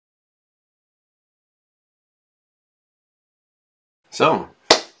So,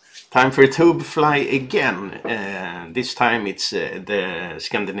 time for a tube fly again. This time it's the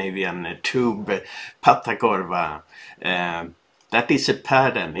Scandinavian tube Phatagorva. That is a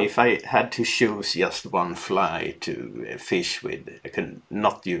pattern. If I had to choose just one fly to fish with, I could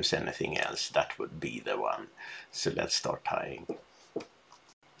not use anything else. That would be the one. So let's start tying.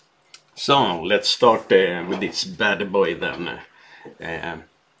 So let's start with this bad boy then.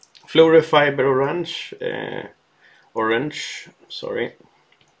 Fluorofiber orange, sorry,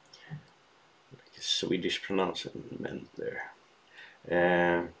 Swedish pronouncement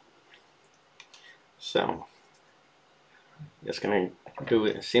there. So just gonna do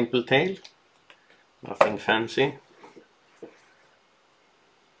a simple tail, nothing fancy.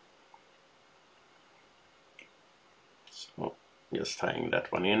 So just tying that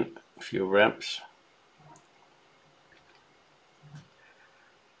one in, a few wraps.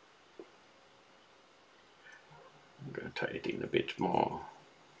 I'm going to tie it in a bit more.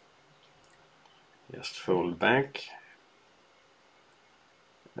 Just fold back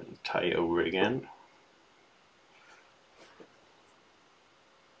and tie over again.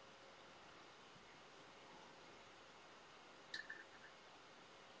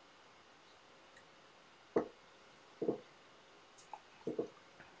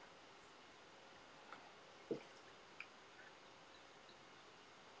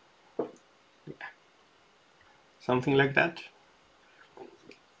 Something like that.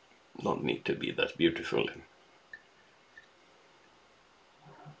 Don't need to be that beautiful.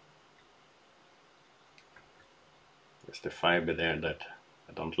 There's the fiber there that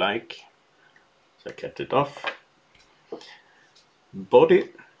I don't like, so I cut it off.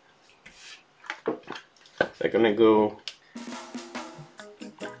 Body. So I'm gonna go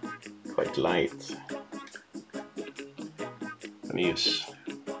quite light. I'm gonna use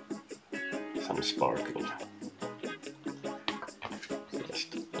some sparkle.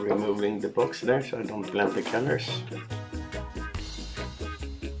 Removing the box there so I don't blend the colors.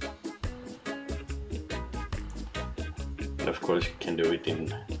 And of course you can do it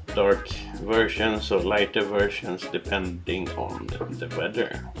in dark versions or lighter versions depending on the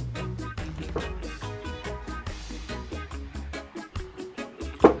weather.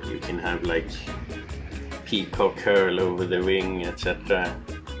 You can have like peacock curl over the wing, etc.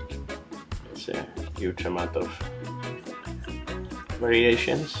 There's a huge amount of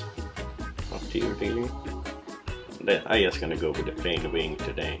variations, up to you really. I'm just gonna go with the plain wing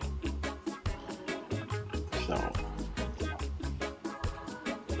today. So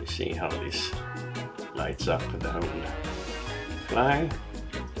we see how this lights up the whole fly.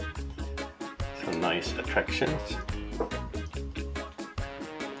 Some nice attractions. So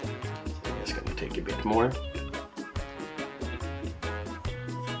I'm just gonna take a bit more.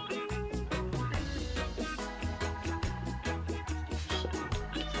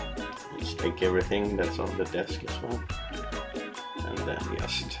 Take everything that's on the desk as well, and then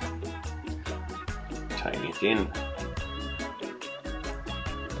just tie it in.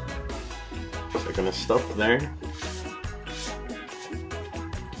 So I'm gonna stop there.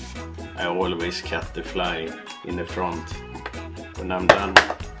 I always cut the fly in the front when I'm done.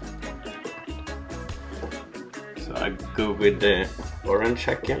 So I go with the orange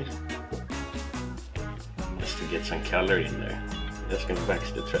hackle just to get some color in there. Just gonna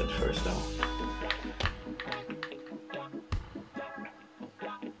wax the thread first though.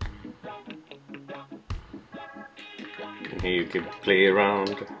 And here you could play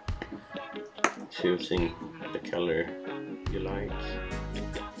around, choosing the color you like.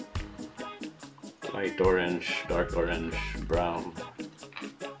 Light orange, dark orange, brown.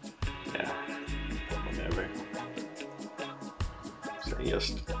 Yeah, whatever. So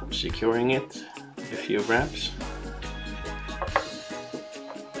just securing it with a few wraps.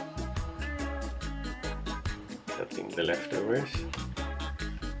 The leftovers.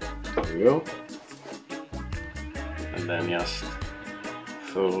 There we go. And then just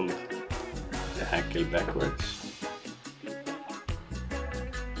fold the hackle backwards.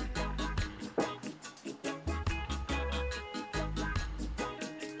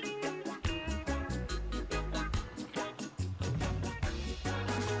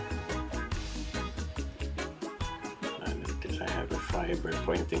 And notice I have a fiber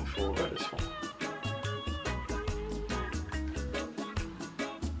pointing forward as well.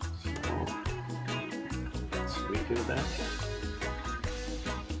 Do that.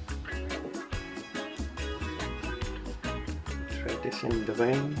 Thread is in the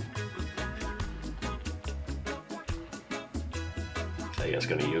vein. So I'm just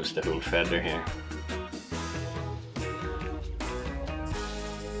going to use the whole feather here.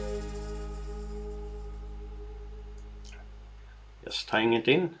 Just tying it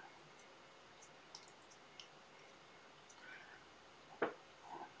in.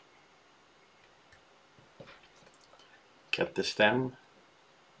 Cut the stem.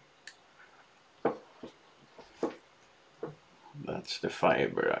 That's the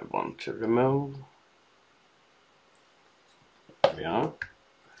fiber I want to remove. There we are.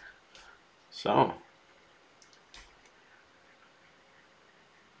 So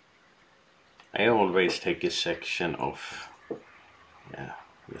I always take a section of, yeah,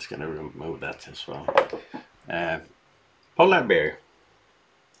 I'm just gonna remove that as well. Polar bear.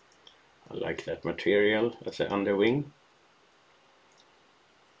 I like that material as an underwing.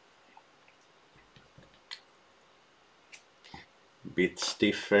 Bit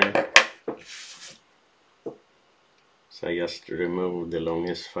stiffer. So I just remove the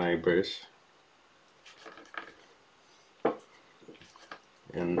longest fibers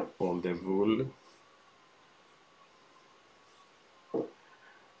and all the wool.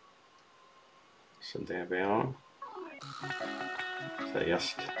 So there we are. So I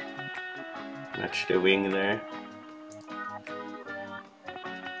just match the wing there.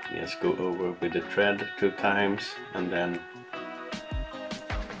 Just go over with the thread 2 times, and then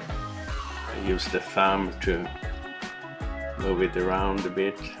I use the thumb to move it around a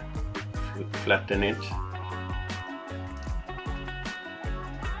bit, flatten it.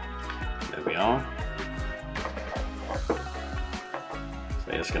 There we are.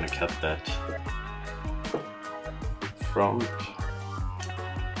 So I'm just gonna cut that front.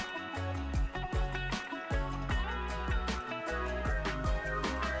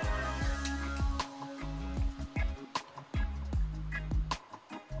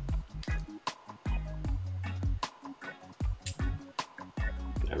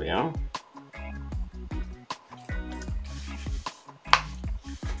 There we are.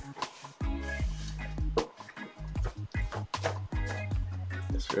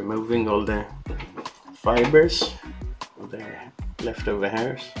 Just removing all the fibers, all the leftover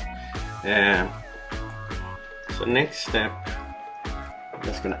hairs. So next step, I'm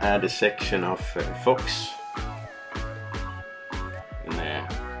just gonna add a section of fox in the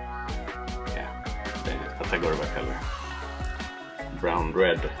Phatagorva color. Brown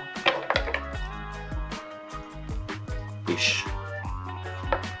red ish.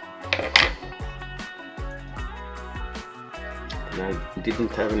 And I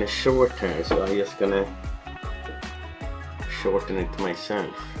didn't have any short hair, so I'm just gonna shorten it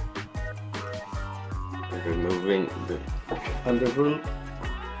myself. And removing the underwool.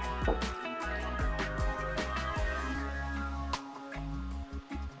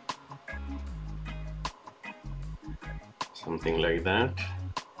 Something like that.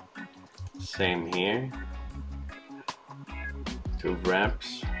 Same here. 2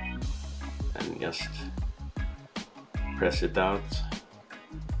 wraps and just press it out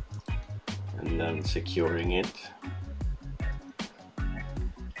and then securing it.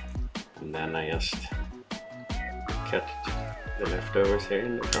 And then I just cut the leftovers here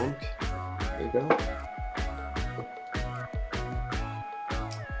in the front. There you go.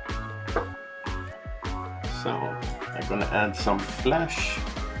 So I'm gonna add some flash.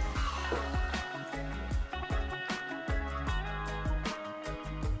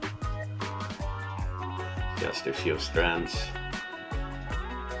 Just a few strands.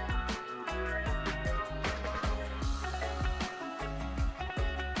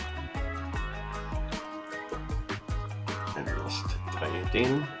 And just tie it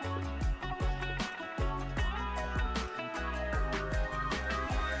in.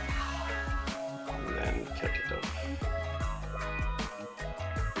 And then cut it off.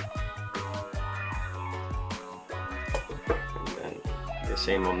 And then the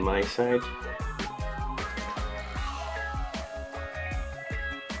same on my side.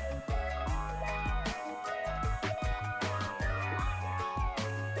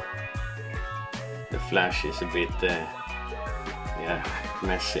 The flash is a bit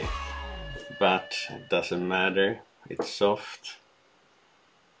messy, but it doesn't matter, it's soft,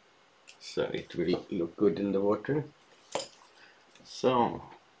 so it will look good in the water. So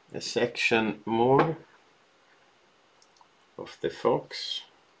a section more of the fox.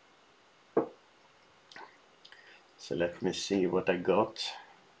 So let me see what I got.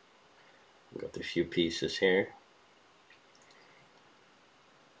 Got a few pieces here.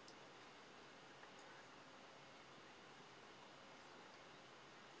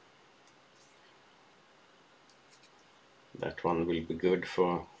 That one will be good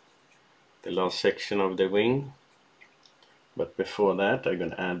for the last section of the wing. But before that, I'm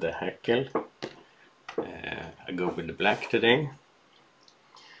gonna add the hackle. I go with the black today.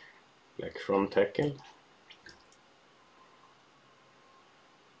 Black front hackle.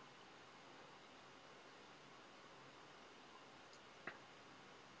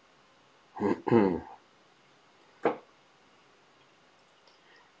 I'm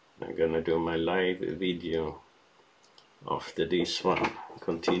gonna do my live video after this one,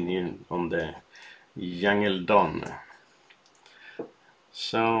 continuing on the Jungle Don.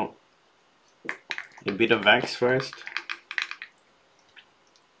 So a bit of wax first,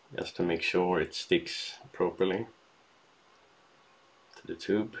 just to make sure it sticks properly to the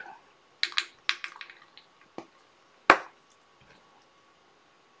tube.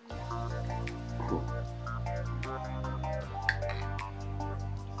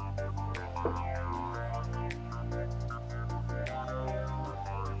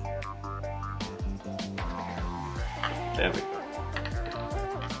 There we go.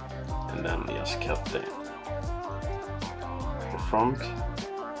 And then just cut the front.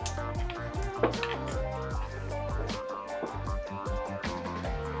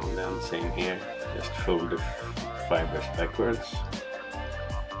 And then same here, just fold the fibers backwards.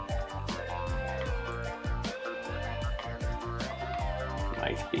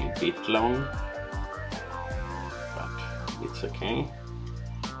 Might be a bit long, but it's okay.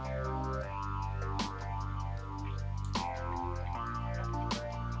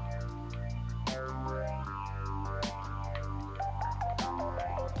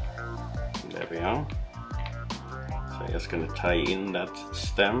 There we are. So I'm just going to tie in that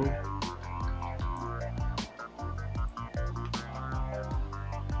stem.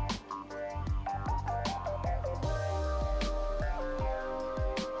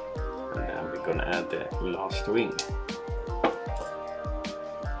 And then we're going to add the last wing.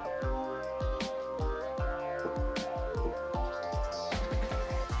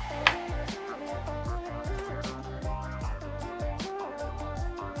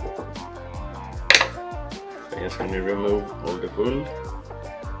 I'm just going to remove all the wool.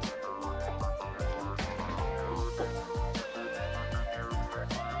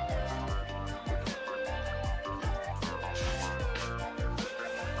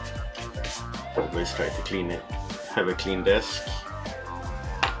 Always try to clean it, have a clean desk.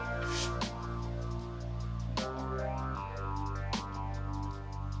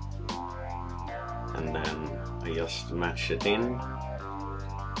 And then I just match it in.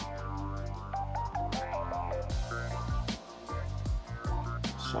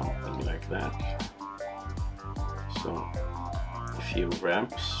 Something like that. So a few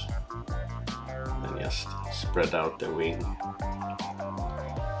wraps, and just spread out the wing.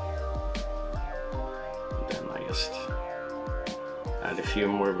 And then I just add a few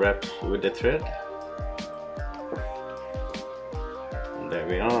more wraps with the thread. And there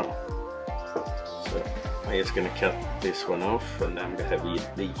we are. So I'm just gonna cut this one off, and then we have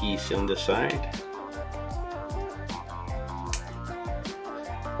the geese on the side.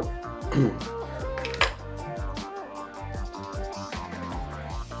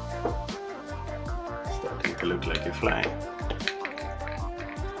 Starting to look like a fly.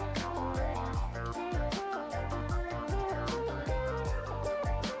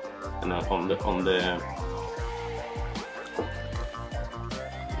 And on the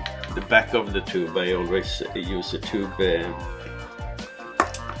back of the tube, I always use a tube,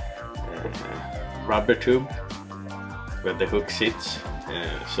 rubber tube, where the hook sits.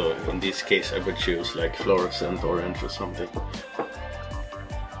 So in this case I would choose like fluorescent orange or something,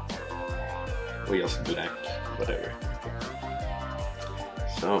 or just black, whatever.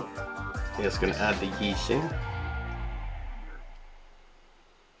 So I'm just gonna add the geese in.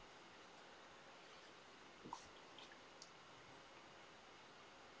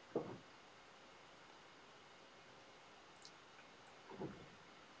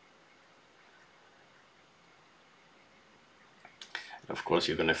 Of course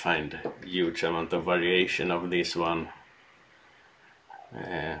you're gonna find a huge amount of variation of this one,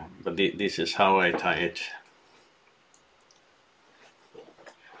 but this is how I tie it.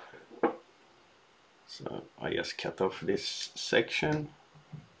 So I just cut off this section.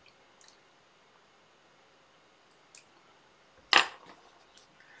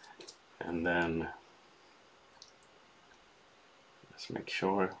 And then let's make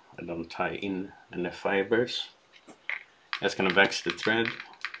sure I don't tie in any fibers. Just gonna wax the thread.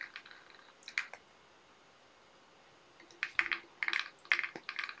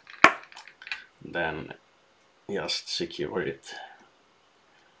 Then just secure it.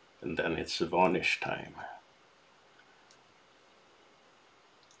 And then it's varnish time.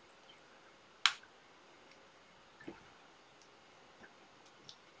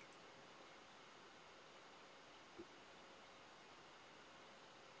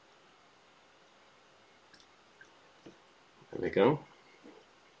 There we go.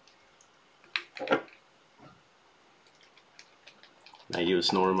 I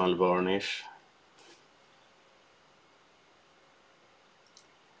use normal varnish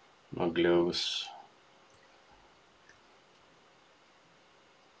No glues.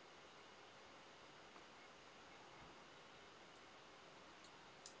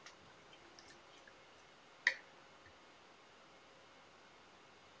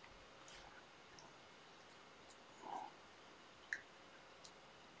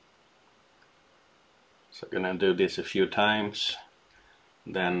 So I'm gonna do this a few times,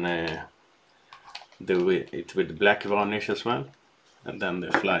 then do it with black varnish as well, and then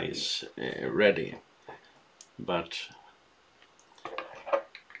the fly is ready. But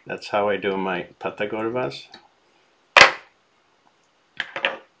that's how I do my Phatagorvas.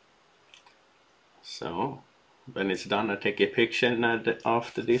 So when it's done, I take a picture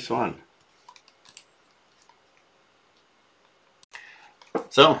after this one.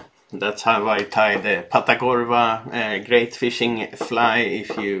 So that's how I tie the Phatagorva, great fishing fly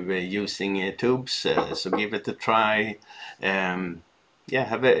if you're using tubes, so give it a try. Yeah,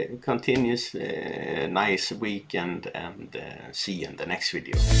 have a continuous nice weekend, and see you in the next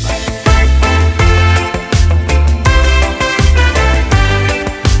video. Bye.